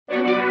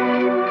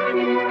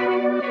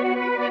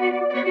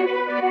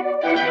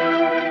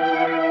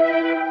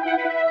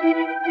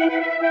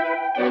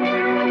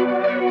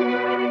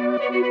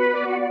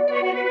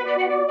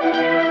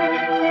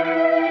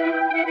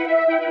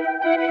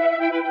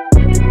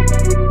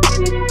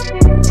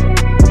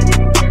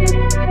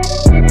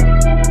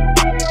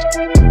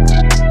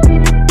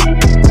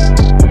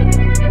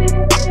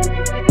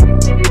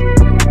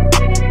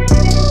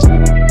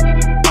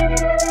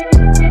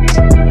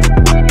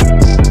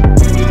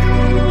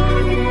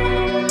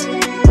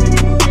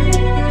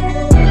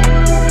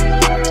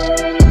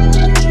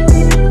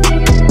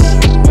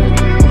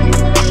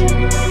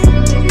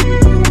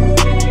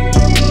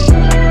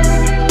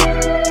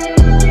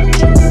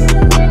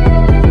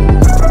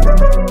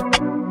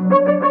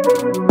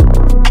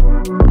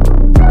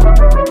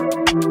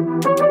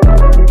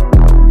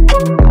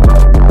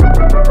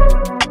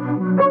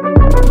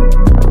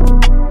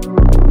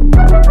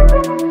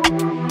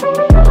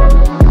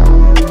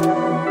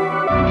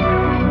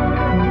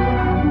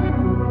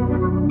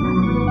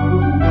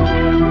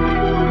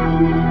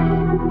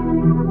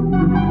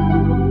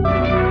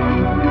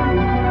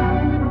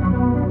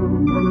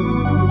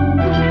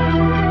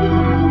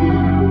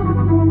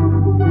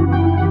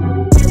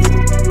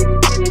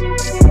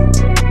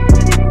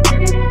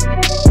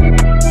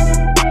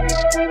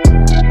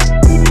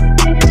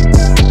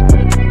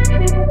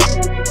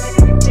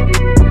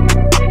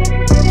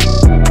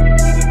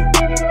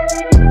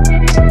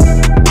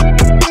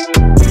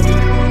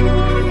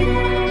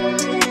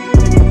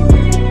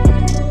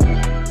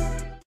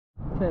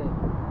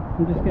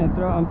I'm just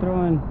gonna I'm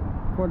throwing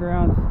 1/4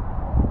 ounce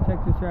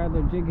Texas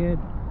Rattler jig head.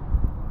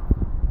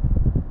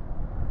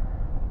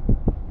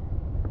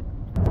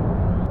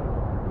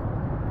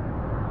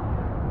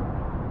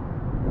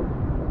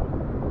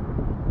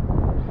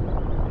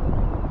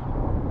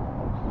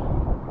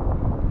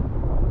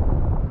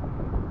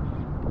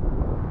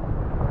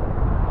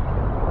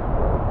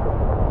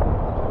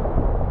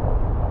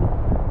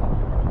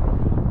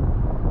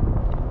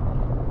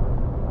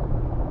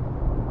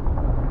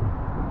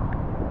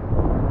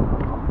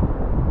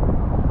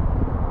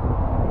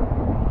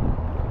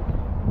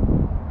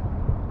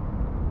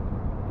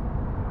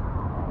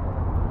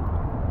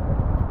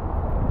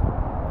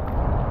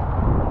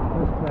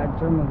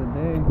 Drum of the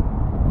day.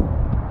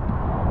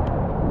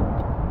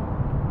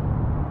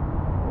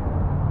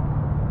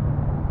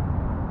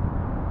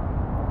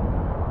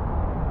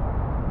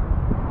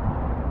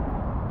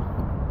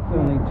 It's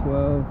only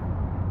 12.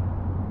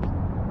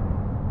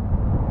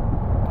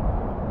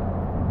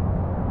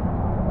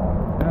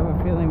 I have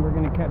a feeling we're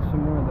going to catch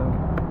some more though.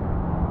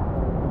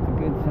 It's a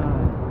good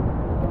sign.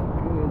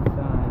 Good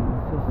sign.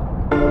 It's just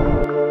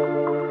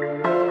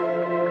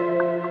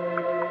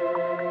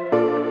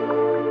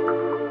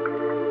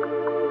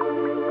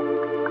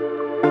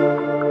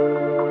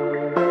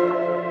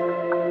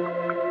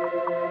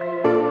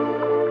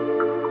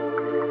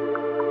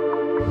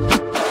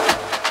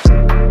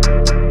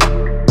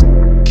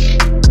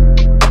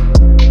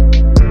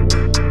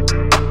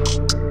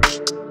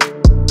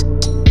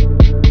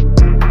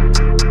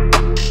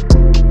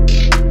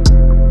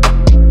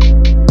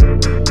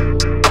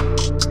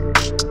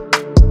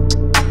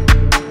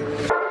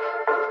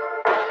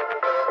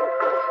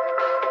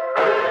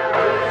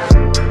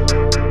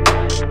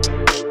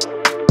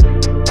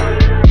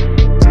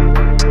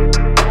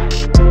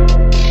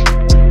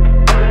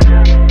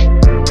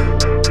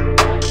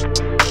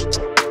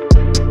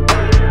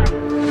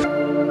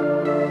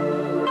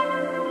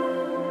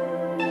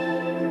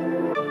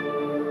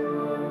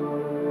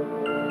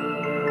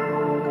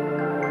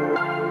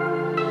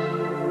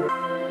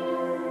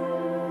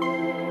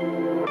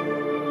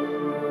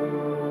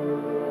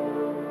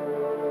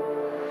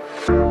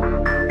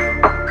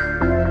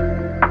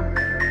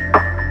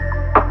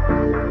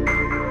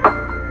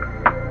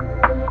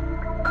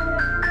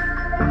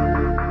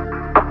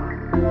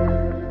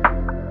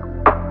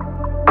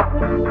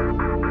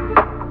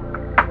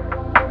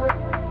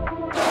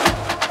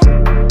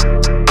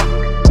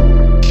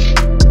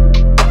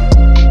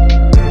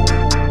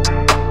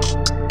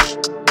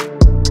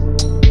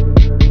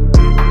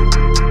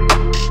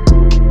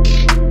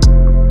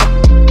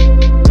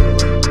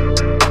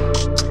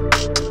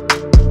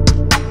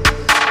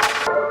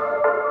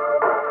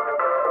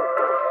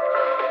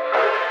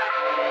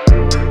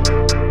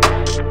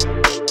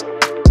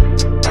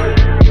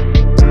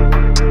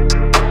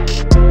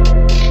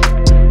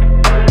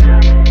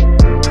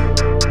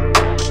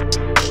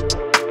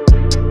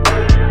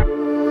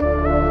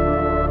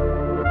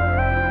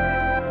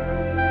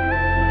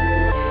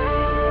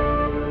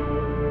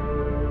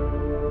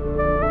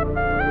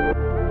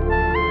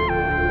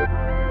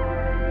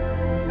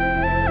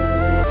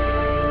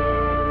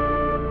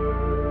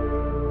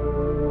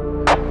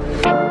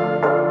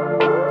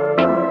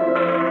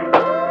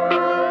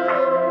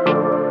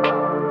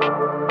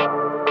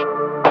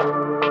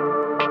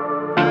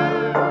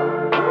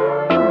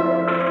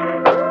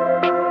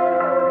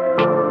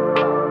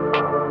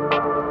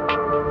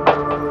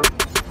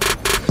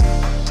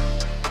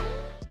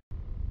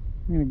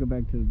I'm gonna go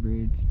back to the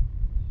bridge.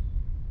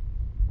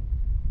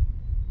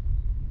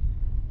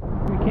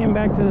 We came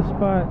back to the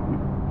spot,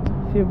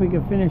 see if we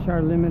could finish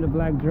our limit of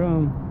black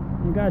drum.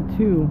 We got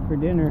 2 for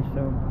dinner,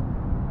 so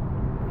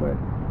but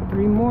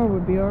 3 more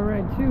would be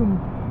alright too.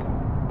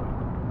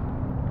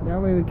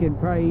 That way we could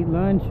probably eat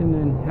lunch and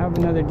then have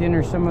another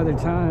dinner some other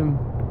time.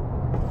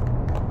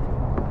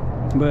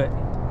 But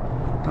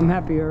I'm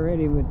happy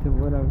already with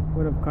what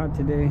I've caught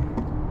today.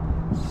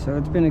 So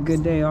it's been a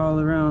good day all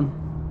around.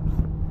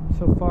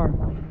 So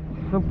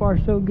far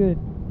so good.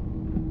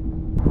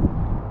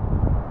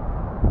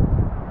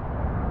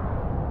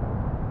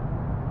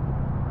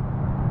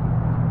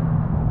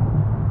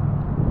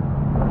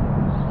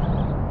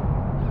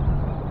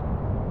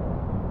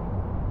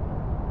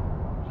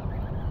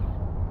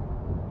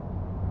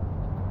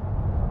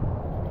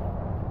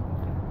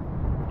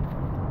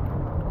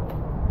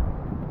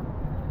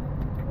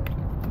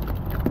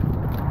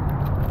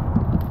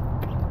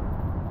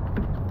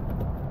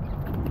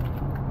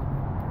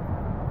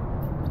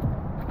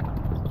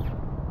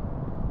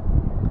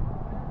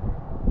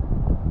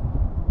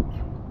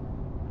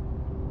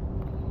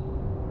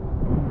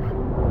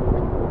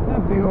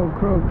 Big old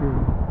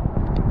croaker.